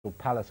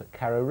Palace at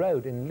Carrow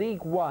Road. In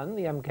League One,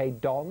 the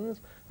MK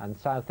Dons and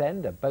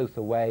Southend are both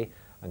away,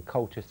 and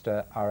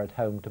Colchester are at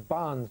home to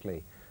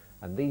Barnsley.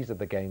 And these are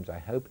the games, I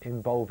hope,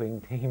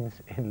 involving teams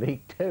in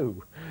League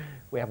Two.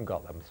 We haven't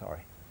got them, sorry.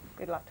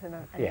 Good luck to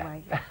them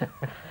anyway. Yeah.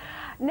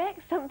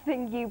 Next,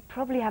 something you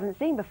probably haven't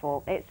seen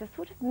before. It's a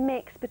sort of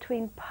mix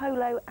between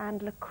polo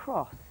and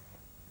lacrosse.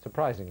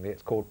 Surprisingly,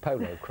 it's called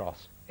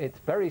Polocrosse. It's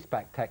very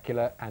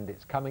spectacular, and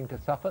it's coming to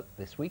Suffolk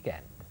this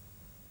weekend.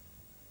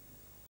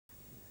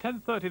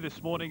 10:30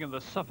 this morning and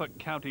the Suffolk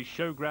County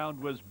Showground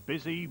was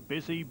busy,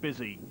 busy,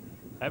 busy.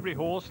 Every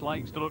horse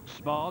likes to look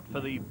smart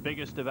for the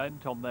biggest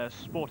event on their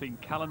sporting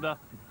calendar,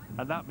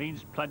 and that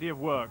means plenty of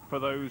work for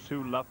those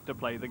who love to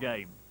play the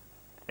game.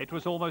 It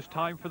was almost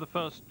time for the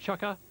first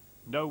chukker.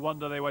 No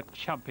wonder they were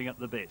champing at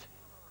the bit.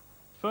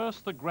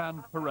 First, the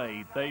Grand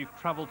Parade. They've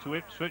travelled to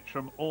Ipswich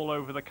from all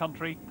over the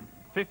country.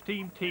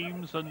 15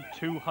 teams and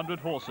 200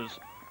 horses,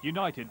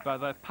 united by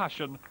their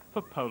passion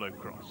for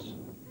polocrosse.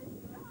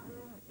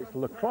 It's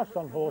lacrosse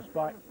on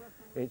horseback,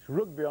 it's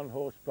rugby on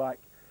horseback.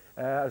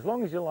 As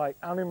long as you like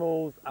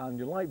animals and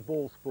you like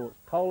ball sports,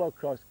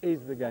 polocrosse is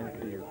the game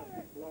for you.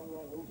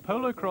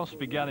 Polocrosse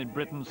began in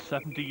Britain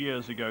 70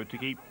 years ago to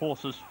keep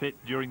horses fit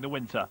during the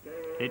winter.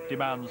 It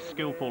demands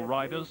skillful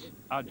riders,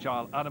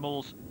 agile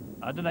animals,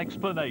 and an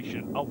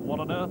explanation of what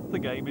on earth the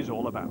game is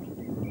all about.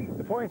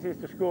 The point is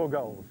to score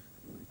goals.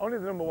 Only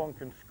the number one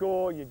can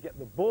score. You get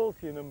the ball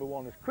to your number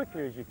one as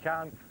quickly as you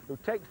can, who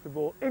takes the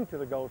ball into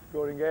the goal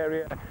scoring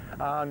area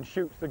and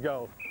shoots the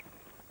goal.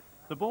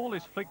 The ball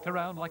is flicked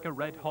around like a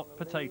red-hot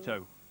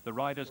potato. The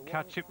riders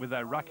catch it with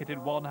their racket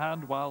in one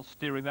hand while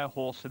steering their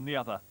horse in the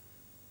other.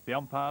 The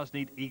umpires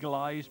need eagle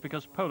eyes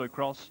because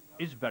polocrosse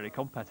is very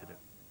competitive.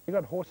 You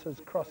got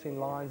horses crossing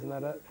lines and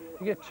that.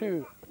 You get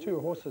two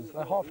horses,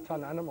 they're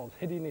half-ton animals,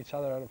 hitting each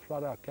other at a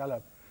flat-out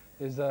gallop.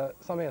 Is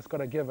something that's got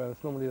to give, and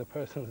it's normally the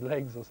person's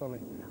legs or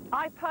something.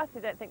 I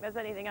personally don't think there's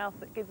anything else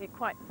that gives you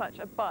quite such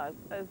a buzz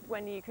as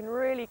when you can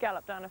really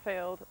gallop down a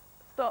field,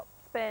 stop,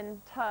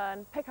 spin,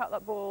 turn, pick up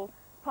that ball,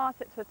 pass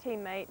it to a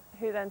teammate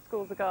who then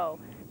scores a goal.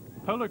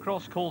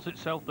 Polocrosse calls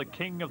itself the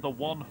king of the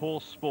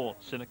one-horse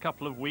sports. In a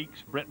couple of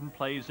weeks, Britain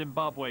plays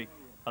Zimbabwe.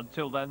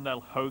 Until then, they'll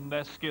hone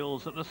their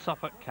skills at the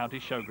Suffolk County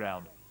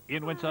Showground.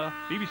 Ian Winter,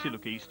 BBC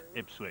Look East,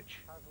 Ipswich.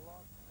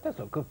 Does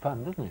look good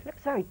fun, doesn't it?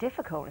 Looks very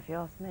difficult, if you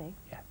ask me.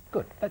 Yeah,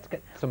 good. Let's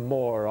get some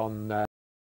more on